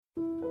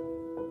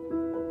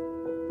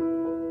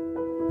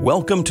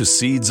Welcome to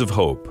Seeds of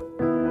Hope.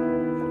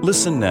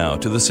 Listen now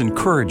to this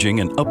encouraging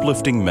and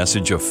uplifting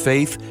message of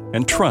faith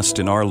and trust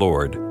in our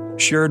Lord,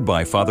 shared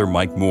by Father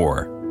Mike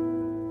Moore.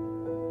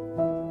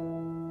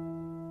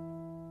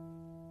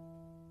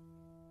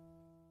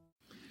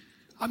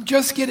 I'm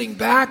just getting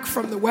back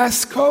from the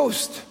West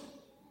Coast.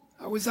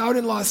 I was out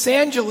in Los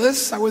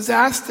Angeles. I was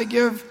asked to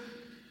give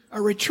a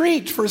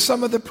retreat for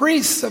some of the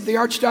priests of the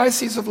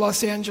Archdiocese of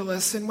Los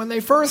Angeles. And when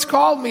they first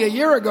called me a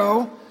year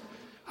ago,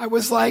 I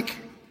was like,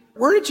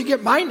 where did you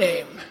get my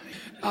name?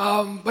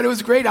 But it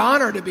was a great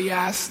honor to be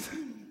asked.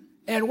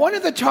 And one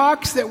of the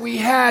talks that we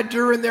had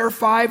during their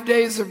 5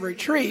 days of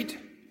retreat,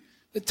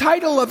 the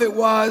title of it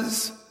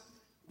was,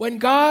 When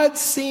God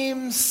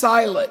Seems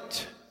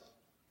Silent.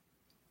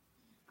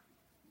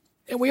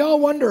 And we all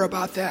wonder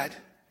about that,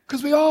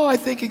 because we all, I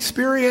think,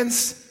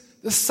 experience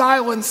the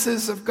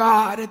silences of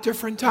God at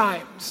different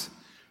times.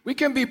 We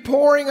can be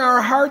pouring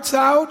our hearts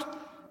out,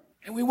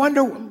 and we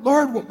wonder,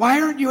 Lord,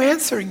 why aren't you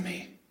answering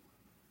me?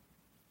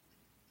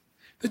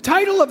 The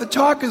title of the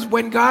talk is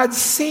When God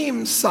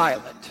Seems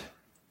Silent,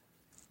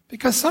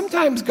 because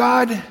sometimes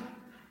God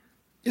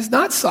is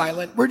not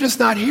silent, we're just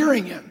not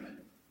hearing him.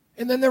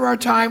 And then there are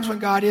times when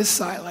God is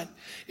silent.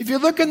 If you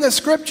look in the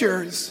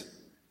scriptures,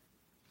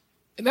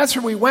 and that's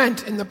where we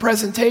went in the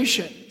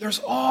presentation, there's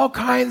all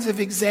kinds of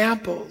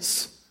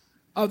examples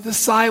of the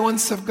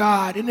silence of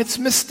God, and it's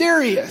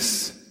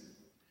mysterious.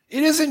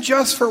 It isn't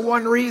just for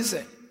one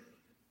reason.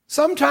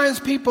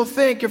 Sometimes people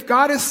think if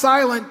God is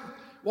silent,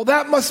 well,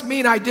 that must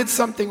mean I did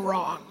something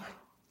wrong.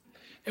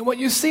 And what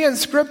you see in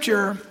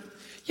Scripture,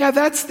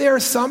 that's there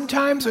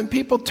sometimes when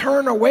people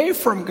turn away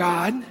from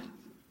God.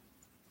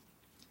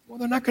 Well,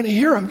 they're not going to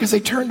hear him because they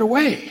turned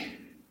away.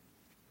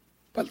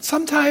 But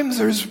sometimes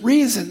there's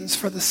reasons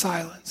for the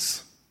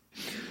silence.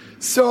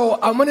 So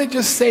I'm going to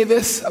just say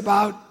this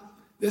about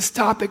this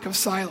topic of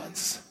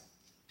silence.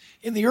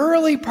 In the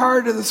early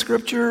part of the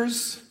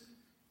Scriptures,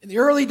 in the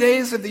early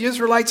days of the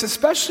Israelites,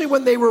 especially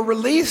when they were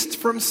released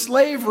from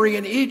slavery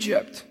in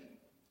Egypt,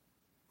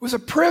 it was a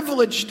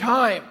privileged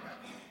time.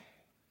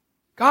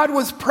 God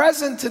was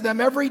present to them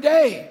every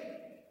day.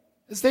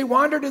 As they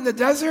wandered in the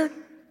desert,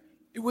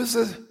 it was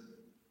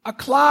a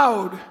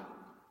cloud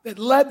that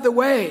led the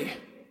way,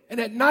 and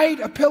at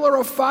night a pillar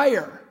of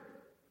fire.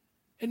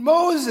 And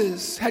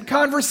Moses had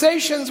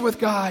conversations with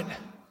God.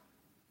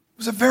 It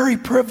was a very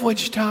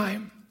privileged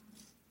time.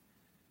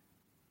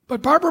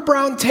 But Barbara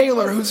Brown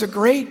Taylor, who's a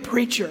great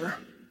preacher,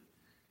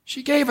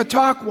 she gave a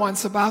talk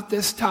once about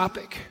this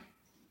topic.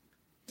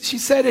 She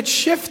said it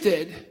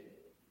shifted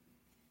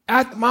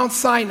at Mount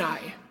Sinai.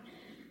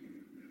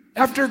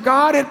 After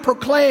God had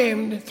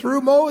proclaimed through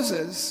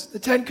Moses the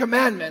Ten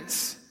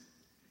Commandments,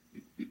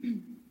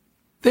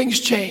 things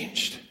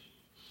changed.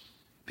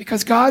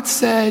 Because God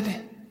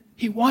said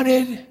he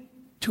wanted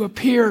to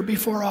appear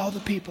before all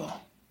the people.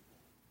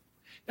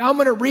 Now I'm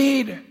going to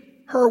read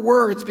her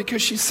words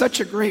because she's such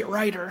a great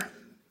writer.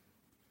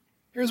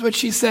 Here's what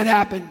she said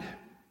happened.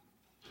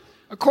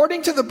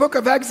 According to the book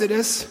of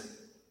Exodus,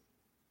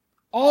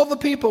 all the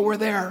people were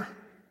there.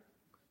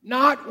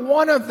 Not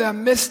one of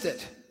them missed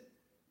it.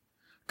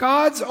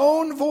 God's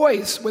own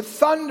voice with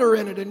thunder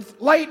in it and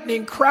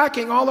lightning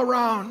cracking all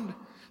around.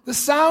 The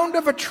sound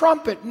of a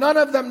trumpet none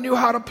of them knew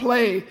how to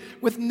play,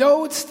 with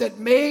notes that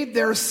made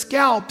their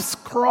scalps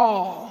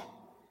crawl.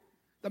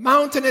 The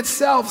mountain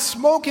itself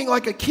smoking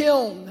like a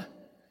kiln,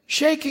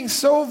 shaking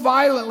so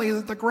violently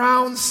that the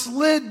ground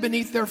slid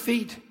beneath their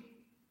feet.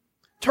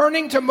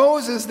 Turning to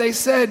Moses, they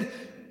said,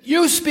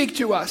 "You speak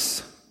to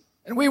us,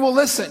 and we will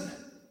listen.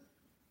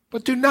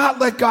 But do not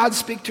let God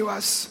speak to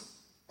us,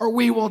 or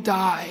we will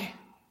die."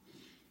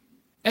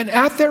 And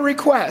at their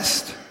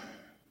request,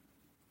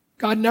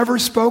 God never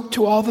spoke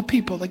to all the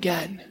people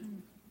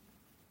again.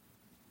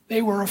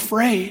 They were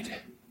afraid.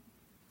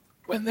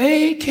 When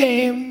they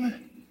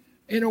came,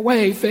 in a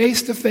way,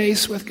 face to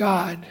face with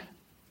God,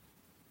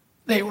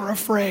 they were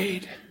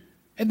afraid.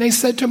 And they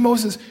said to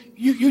Moses,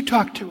 you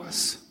talk to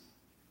us.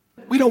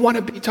 We don't want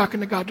to be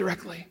talking to God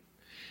directly.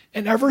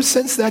 And ever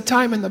since that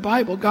time in the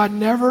Bible, God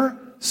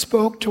never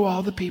spoke to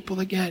all the people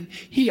again.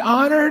 He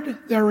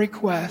honored their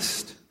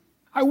request.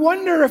 I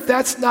wonder if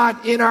that's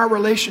not in our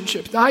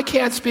relationships. Now, I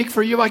can't speak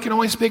for you. I can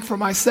only speak for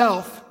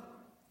myself.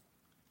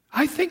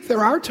 I think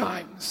there are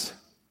times,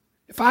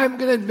 if I'm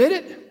going to admit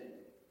it,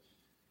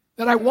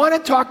 that I want to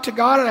talk to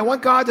God and I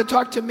want God to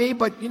talk to me,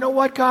 but you know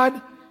what, God?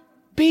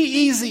 Be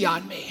easy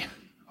on me,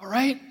 all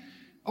right?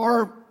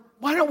 Or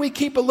why don't we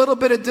keep a little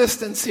bit of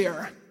distance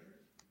here?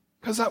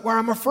 Because where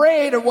I'm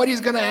afraid of what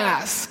he's going to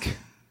ask.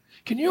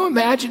 Can you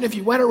imagine if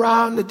you went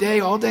around the day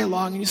all day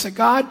long and you said,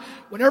 God,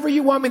 whenever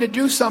you want me to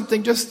do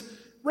something, just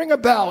ring a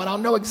bell and I'll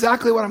know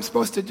exactly what I'm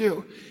supposed to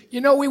do.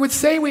 You know, we would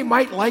say we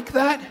might like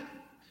that,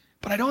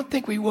 but I don't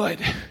think we would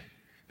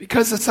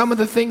because of some of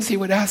the things he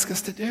would ask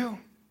us to do.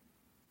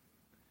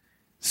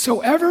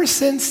 So ever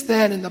since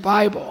then in the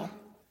Bible,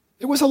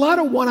 there was a lot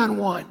of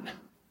one-on-one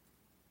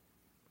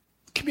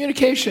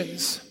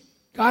communications.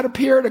 God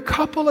appeared a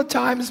couple of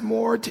times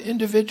more to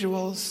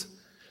individuals,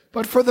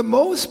 but for the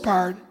most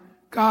part,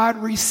 God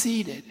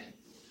receded.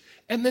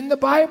 And in the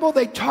Bible,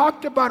 they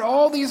talked about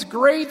all these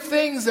great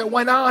things that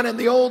went on in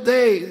the old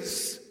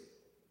days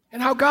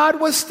and how God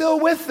was still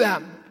with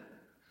them.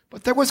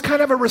 But there was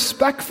kind of a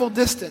respectful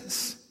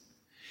distance.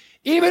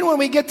 Even when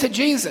we get to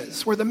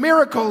Jesus, where the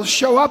miracles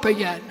show up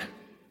again,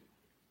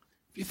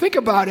 if you think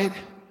about it,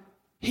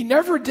 he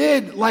never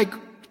did like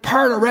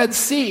part a Red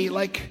Sea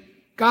like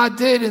God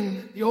did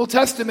in the Old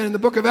Testament in the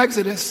book of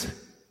Exodus.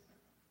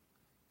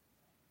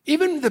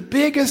 Even the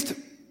biggest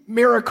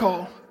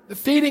miracle, the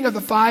feeding of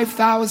the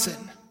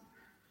 5,000,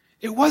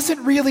 it wasn't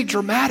really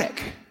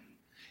dramatic.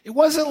 It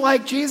wasn't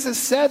like Jesus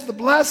said the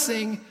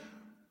blessing,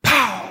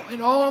 pow,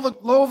 and all the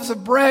loaves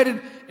of bread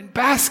and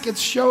baskets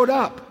showed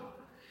up.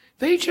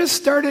 They just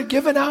started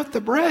giving out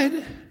the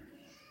bread,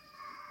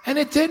 and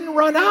it didn't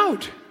run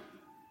out.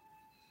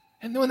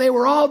 And when they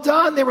were all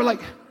done, they were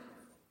like,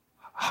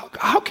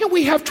 how can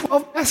we have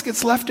 12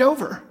 baskets left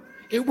over?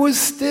 It was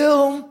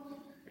still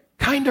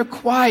kind of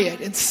quiet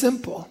and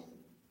simple.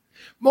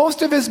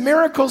 Most of his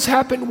miracles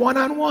happened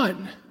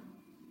one-on-one.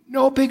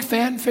 No big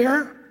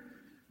fanfare.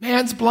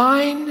 Man's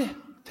blind,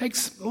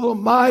 takes a little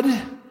mud,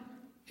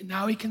 and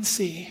now he can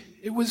see.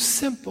 It was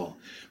simple.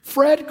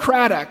 Fred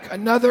Craddock,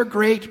 another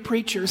great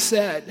preacher,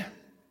 said,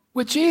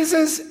 with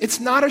Jesus, it's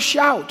not a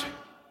shout.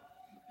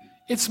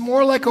 It's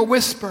more like a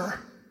whisper.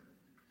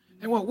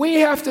 And what we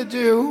have to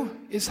do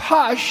is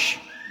hush,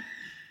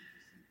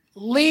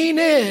 lean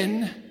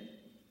in,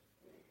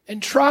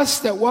 and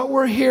trust that what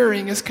we're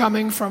hearing is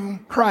coming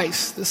from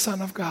Christ, the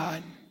Son of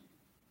God.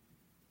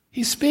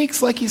 He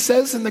speaks like he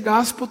says in the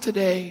gospel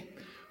today,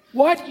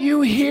 what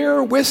you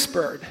hear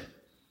whispered,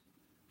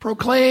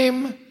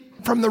 proclaim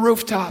from the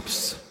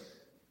rooftops.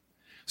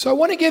 So I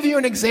want to give you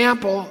an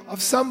example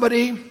of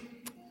somebody,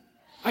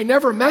 I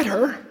never met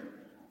her,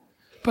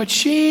 but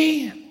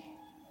she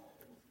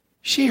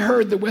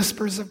heard the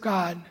whispers of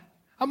God.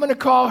 I'm going to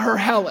call her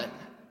Helen.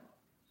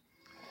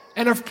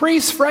 And a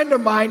priest friend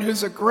of mine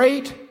who's a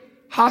great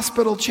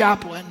hospital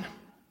chaplain,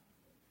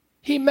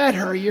 he met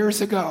her years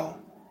ago.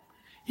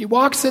 He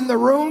walks in the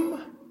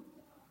room,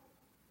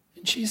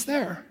 and she's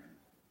there.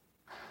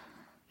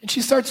 And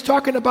she starts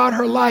talking about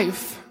her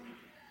life.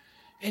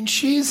 And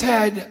she's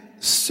had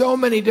so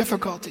many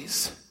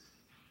difficulties.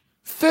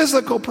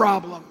 Physical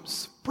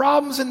problems,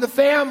 problems in the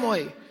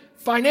family,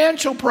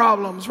 financial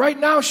problems. Right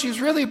now,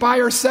 she's really by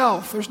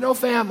herself. There's no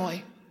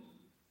family.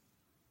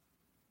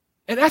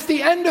 And at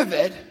the end of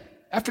it,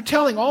 after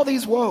telling all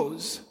these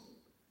woes,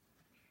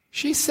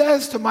 she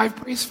says to my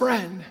priest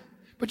friend,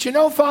 but you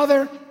know,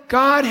 Father,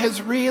 God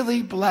has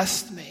really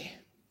blessed me.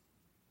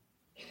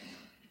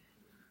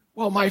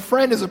 Well, my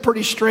friend is a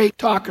pretty straight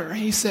talker.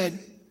 He said,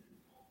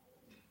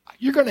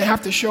 you're going to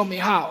have to show me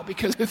how,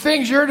 because the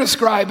things you're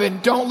describing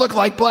don't look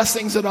like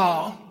blessings at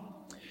all.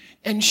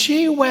 And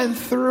she went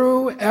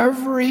through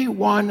every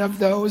one of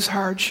those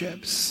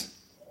hardships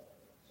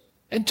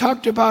and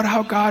talked about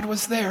how God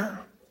was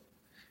there,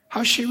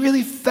 how she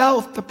really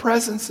felt the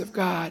presence of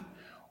God,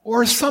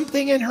 or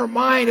something in her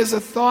mind as a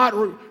thought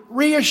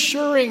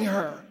reassuring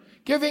her,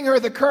 giving her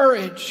the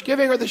courage,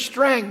 giving her the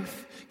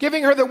strength,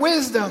 giving her the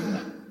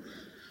wisdom.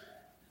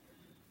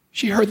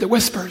 She heard the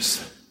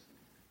whispers.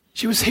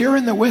 She was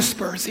hearing the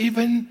whispers,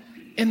 even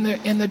in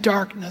the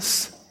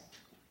darkness.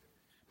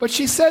 But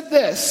she said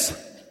this,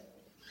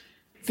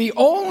 the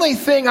only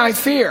thing I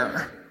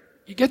fear,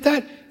 you get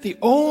that? The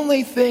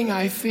only thing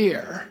I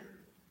fear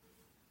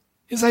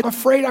is I'm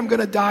afraid I'm going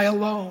to die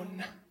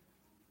alone.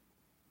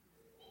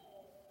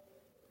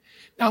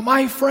 Now,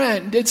 my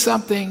friend did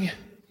something,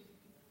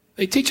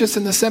 they teach us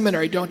in the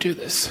seminary, don't do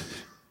this.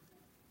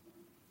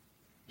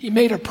 He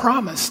made a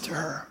promise to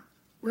her.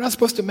 We're not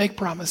supposed to make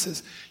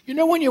promises. You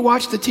know when you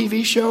watch the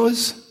TV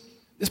shows,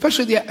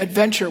 especially the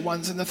adventure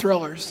ones and the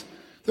thrillers,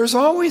 there's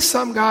always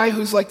some guy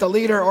who's like the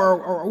leader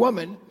or a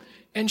woman,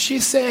 and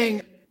she's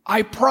saying,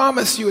 I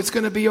promise you it's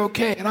going to be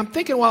okay. And I'm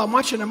thinking while I'm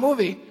watching a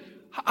movie,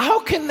 how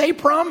can they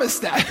promise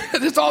that?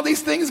 There's all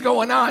these things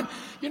going on.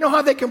 You know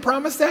how they can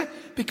promise that?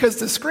 Because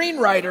the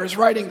screenwriter is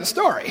writing the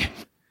story.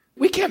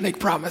 We can't make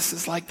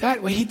promises like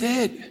that. Well, he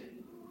did.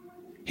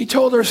 He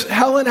told her,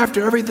 Helen,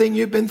 after everything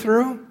you've been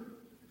through,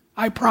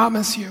 I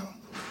promise you,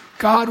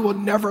 God will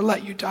never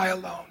let you die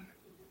alone.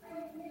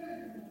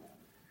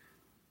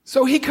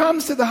 So he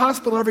comes to the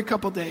hospital every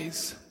couple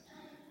days.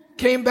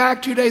 Came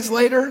back 2 days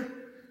later,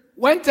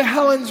 went to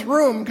Helen's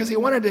room because he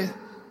wanted to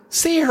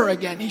see her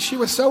again. She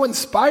was so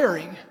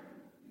inspiring.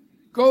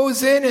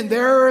 Goes in and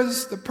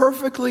there's the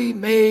perfectly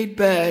made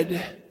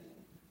bed.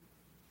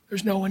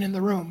 There's no one in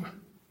the room.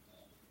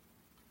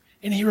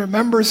 And he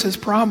remembers his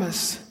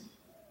promise.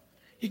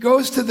 He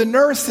goes to the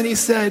nurse and he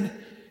said,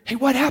 hey,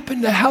 what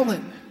happened to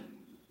Helen?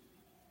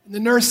 And the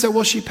nurse said,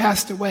 well, she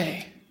passed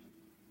away.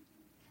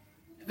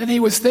 And then he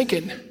was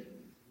thinking,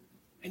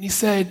 and he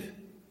said,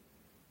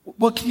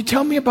 well, can you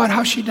tell me about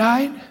how she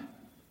died?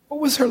 What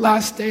was her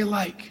last day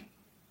like?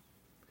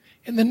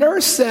 And the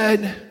nurse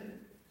said,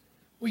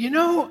 well, you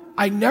know,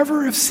 I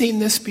never have seen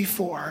this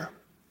before,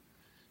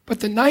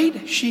 but the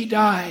night she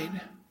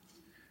died,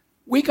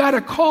 we got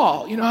a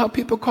call. You know how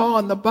people call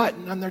on the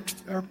button on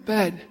their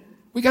bed?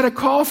 We got a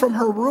call from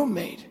her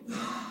roommate.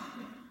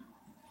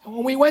 And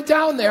when we went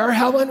down there,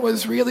 Helen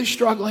was really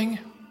struggling.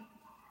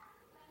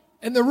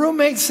 And the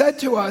roommate said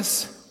to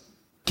us,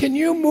 "Can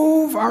you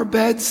move our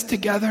beds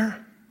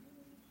together?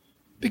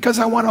 Because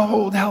I want to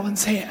hold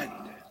Helen's hand."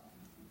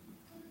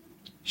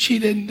 She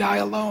didn't die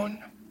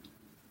alone.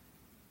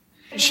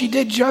 She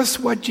did just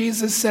what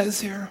Jesus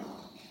says here.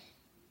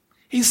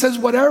 He says,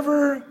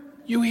 whatever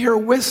you hear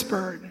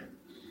whispered,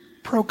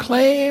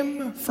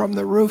 proclaim from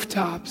the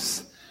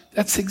rooftops.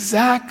 That's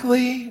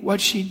exactly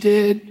what she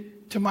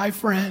did to my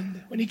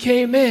friend. When he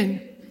came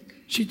in,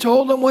 she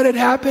told him what had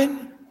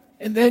happened,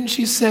 and then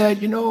she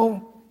said,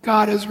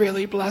 God has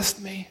really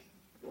blessed me.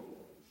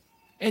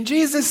 And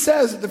Jesus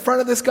says at the front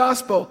of this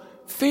gospel,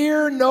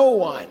 fear no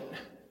one.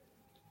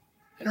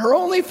 And her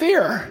only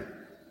fear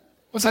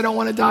was, I don't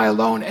want to die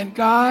alone. And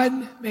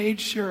God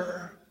made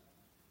sure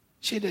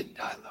she didn't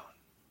die alone.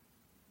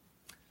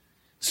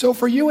 So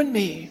for you and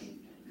me,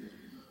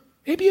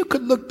 maybe you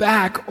could look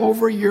back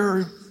over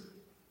your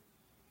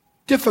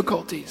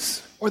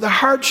difficulties or the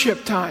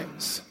hardship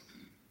times.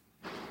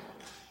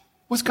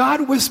 Was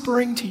God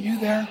whispering to you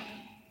there?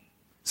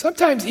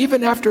 Sometimes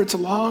even after it's a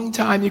long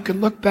time, you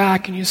can look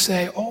back and you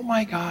say, oh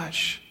my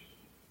gosh.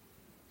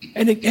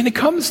 And it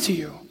comes to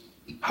you,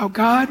 how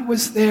God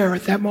was there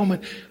at that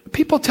moment.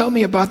 People tell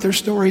me about their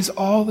stories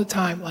all the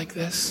time like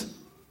this.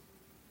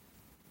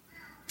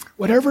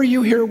 Whatever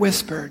you hear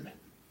whispered,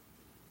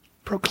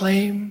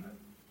 proclaim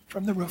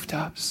from the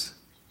rooftops.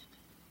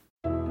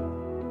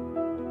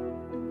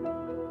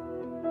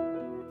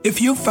 If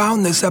you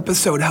found this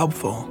episode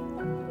helpful,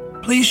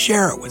 please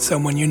share it with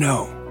someone you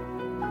know.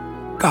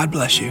 God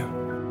bless you.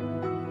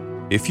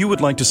 If you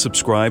would like to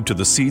subscribe to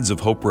the Seeds of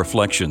Hope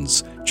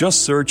Reflections,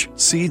 just search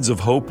Seeds of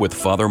Hope with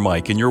Father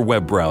Mike in your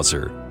web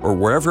browser or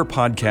wherever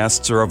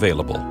podcasts are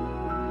available.